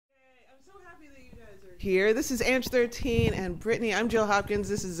Here, this is Ang13 and Brittney. I'm Jill Hopkins.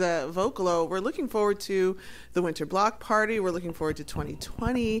 This is Vocalo. We're looking forward to the Winter Block Party. We're looking forward to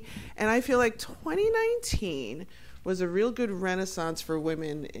 2020, and I feel like 2019 was a real good renaissance for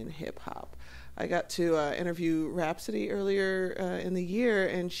women in hip hop. I got to interview Rhapsody earlier in the year,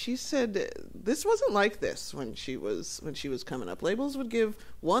 and she said this wasn't like this when she was coming up. Labels would give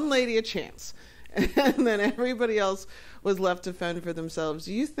one lady a chance, and then everybody else was left to fend for themselves.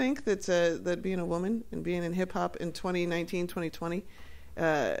 Do you think that being a woman and being in hip hop in 2019, 2020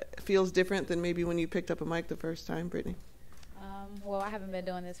 feels different than maybe when you picked up a mic the first time, Brittney? Well, I haven't been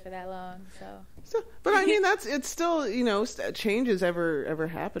doing this for that long, so. But I mean, it's still, change is ever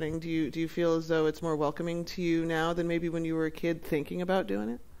happening. Do you feel as though it's more welcoming to you now than maybe when you were a kid thinking about doing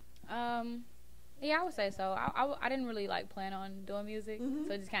it? Yeah, I would say so. I didn't really plan on doing music,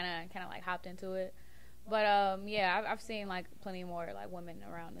 so I just kind of hopped into it. But yeah, I've seen plenty more women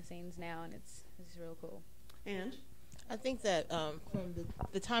around the scenes now, and it's real cool. And I think that from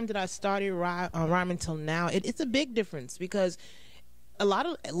the time that I started rhyming till now, it's a big difference, because a lot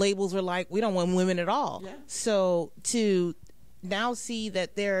of labels are like, we don't want women at all. Yeah. So to now see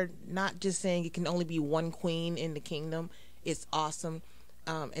that they're not just saying it can only be one queen in the kingdom, it's awesome.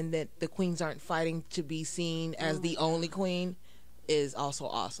 And that the queens aren't fighting to be seen as the only queen is also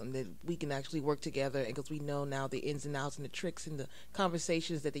awesome. That we can actually work together, because we know now the ins and outs and the tricks and the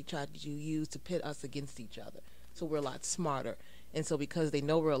conversations that they try to use to pit us against each other. So we're a lot smarter. And so because they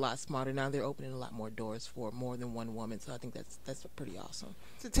know we're a lot smarter, now they're opening a lot more doors for more than one woman. So I think that's pretty awesome.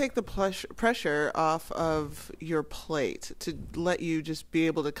 To take the pressure off of your plate, to let you just be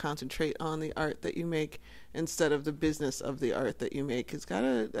able to concentrate on the art that you make instead of the business of the art that you make, that's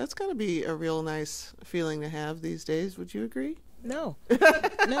gotta be a real nice feeling to have these days. Would you agree? No.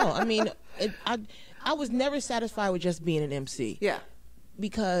 No, I mean, I was never satisfied with just being an MC. Yeah.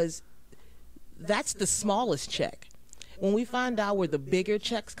 Because that's the smallest check. When we find out where the bigger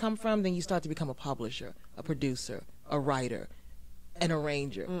checks come from, then you start to become a publisher, a producer, a writer, an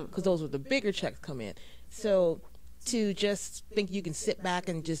arranger, because those are the bigger checks come in. So to just think you can sit back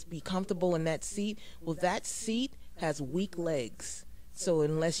and just be comfortable in that seat, well, that seat has weak legs. So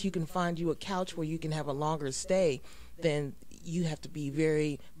unless you can find you a couch where you can have a longer stay, then you have to be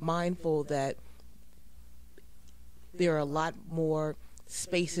very mindful that there are a lot more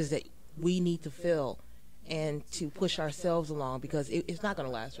spaces that we need to fill and to push ourselves along, because it's not going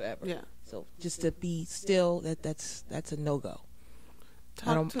to last forever. Yeah. So just to be still, that's a no-go.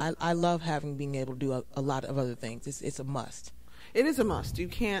 I love being able to do a lot of other things. It's a must. It is a must.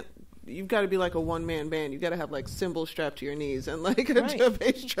 You've got to be like a one-man band. You've got to have cymbals strapped to your knees and a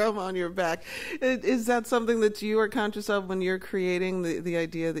bass drum on your back. Is that something that you are conscious of when you're creating, the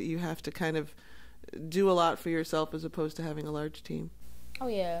idea that you have to kind of do a lot for yourself as opposed to having a large team? Oh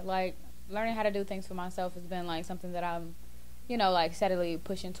yeah, learning how to do things for myself has been something that I'm, steadily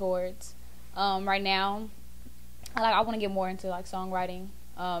pushing towards. Right now, I want to get more into songwriting.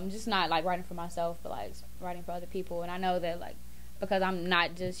 Just not writing for myself, but writing for other people. And I know that because I'm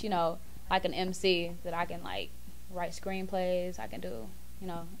not just an MC, that I can write screenplays. I can do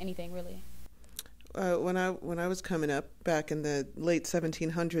anything really. When I was coming up back in the late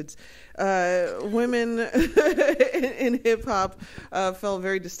 1700s, women in hip hop fell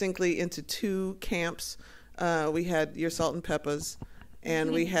very distinctly into two camps. We had your Salt and Peppas,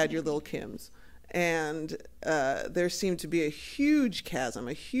 and we had your Lil' Kims. And there seemed to be a huge chasm,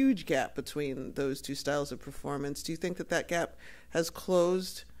 a huge gap between those two styles of performance. Do you think that gap has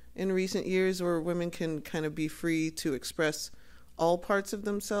closed in recent years, where women can kind of be free to express all parts of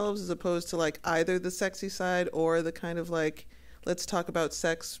themselves, as opposed to either the sexy side or the kind of let's talk about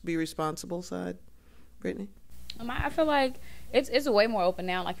sex, be responsible side? Brittney? I feel like it's way more open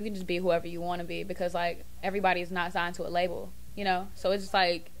now. You can just be whoever you want to be, because everybody's not signed to a label, so it's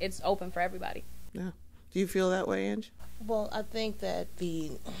just it's open for everybody. Yeah. Do you feel that way, Ange? Well, I think that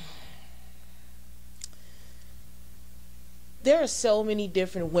there are so many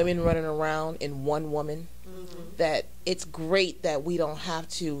different women running around in one woman, that it's great that we don't have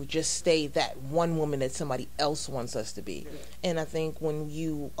to just stay that one woman that somebody else wants us to be. And I think when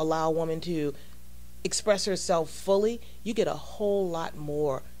you allow a woman to express herself fully, you get a whole lot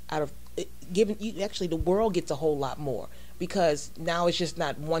more out of it. Actually, the world gets a whole lot more, because now it's just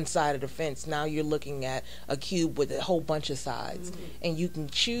not one side of the fence. Now you're looking at a cube with a whole bunch of sides, and you can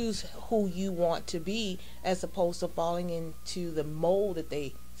choose who you want to be, as opposed to falling into the mold that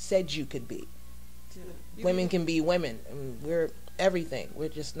they said you could be. Women can be women. I mean, we're everything. We're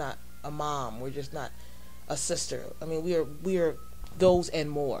just not a mom. We're just not a sister. I mean, we are those and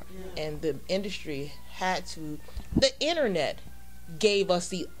more. Yeah. And the industry the internet gave us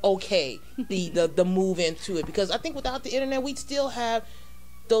the okay, the move into it. Because I think without the internet, we'd still have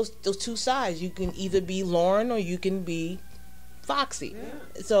those two sides. You can either be Lauren or you can be Foxy.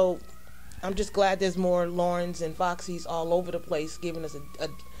 Yeah. So I'm just glad there's more Laurens and Foxys all over the place, giving us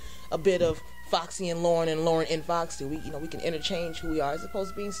a bit of Foxy and Lauren and Foxy. We can interchange who we are as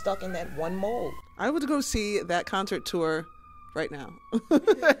opposed to being stuck in that one mold. I would go see that concert tour right now.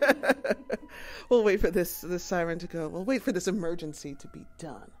 We'll wait for this siren to go. We'll wait for this emergency to be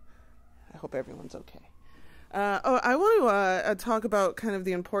done. I hope everyone's okay. I want to talk about kind of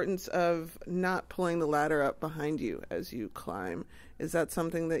the importance of not pulling the ladder up behind you as you climb. Is that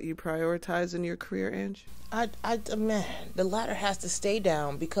something that you prioritize in your career, Ange? Man, the ladder has to stay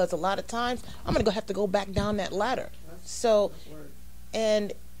down because a lot of times I'm gonna have to go back down that ladder. So,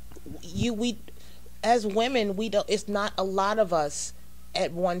 and we as women, we don't. It's not a lot of us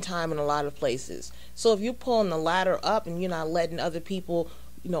at one time in a lot of places. So if you're pulling the ladder up and you're not letting other people,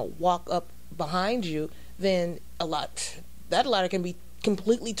 walk up behind you, then that ladder can be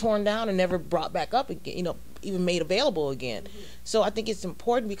completely torn down and never brought back up again, even made available again. Mm-hmm. So I think it's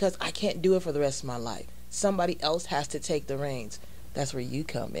important because I can't do it for the rest of my life. Somebody else has to take the reins. That's where you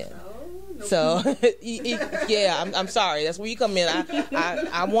come in. Oh, no. So, yeah, I'm sorry. That's where you come in.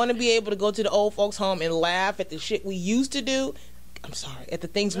 I want to be able to go to the old folks' home and laugh at the shit we used to do. I'm sorry, at the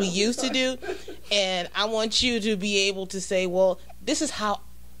things we used to do. And I want you to be able to say, well, this is how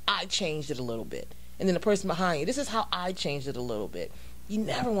I changed it a little bit. And then the person behind you, this is how I changed it a little bit. You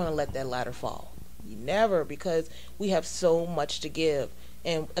never want to let that ladder fall. You never, because we have so much to give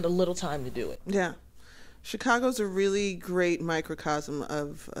and a little time to do it. Yeah. Chicago's a really great microcosm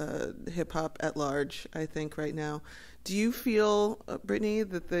of hip-hop at large, I think, right now. Do you feel, Brittney,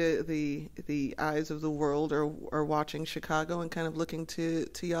 that the eyes of the world are watching Chicago and kind of looking to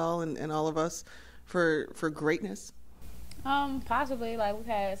y'all and all of us for greatness? Possibly. Like, we've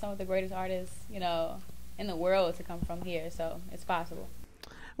had some of the greatest artists, in the world to come from here, so it's possible.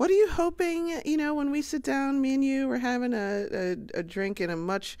 What are you hoping, when we sit down, me and you, we're having a drink in a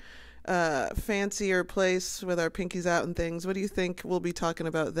much fancier place with our pinkies out and things. What do you think we'll be talking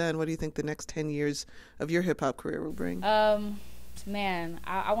about then? What do you think the next 10 years of your hip-hop career will bring? Man,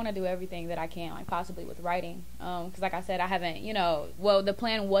 I want to do everything that I can, like possibly with writing. Because like I said, I haven't, the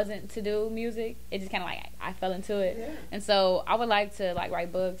plan wasn't to do music. It just kind of like, I fell into it. Yeah. And so I would like to like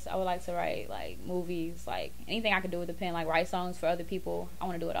write books. I would like to write like movies, like anything I could do with the pen, like write songs for other people. I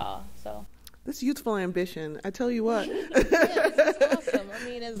want to do it all, so. This youthful ambition, I tell you what. Yeah, this is awesome. I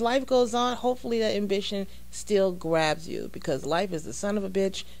mean, as life goes on, hopefully that ambition still grabs you, because life is the son of a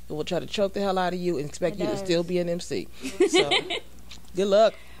bitch who will try to choke the hell out of you and expect you to still be an MC. So, good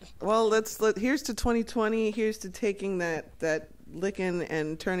luck. Well, here's to 2020. Here's to taking that licking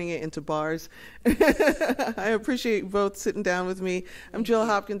and turning it into bars. I appreciate both sitting down with me. I'm Jill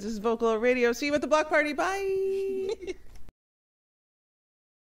Hopkins. This is Vocalo Radio. See you at the block party. Bye.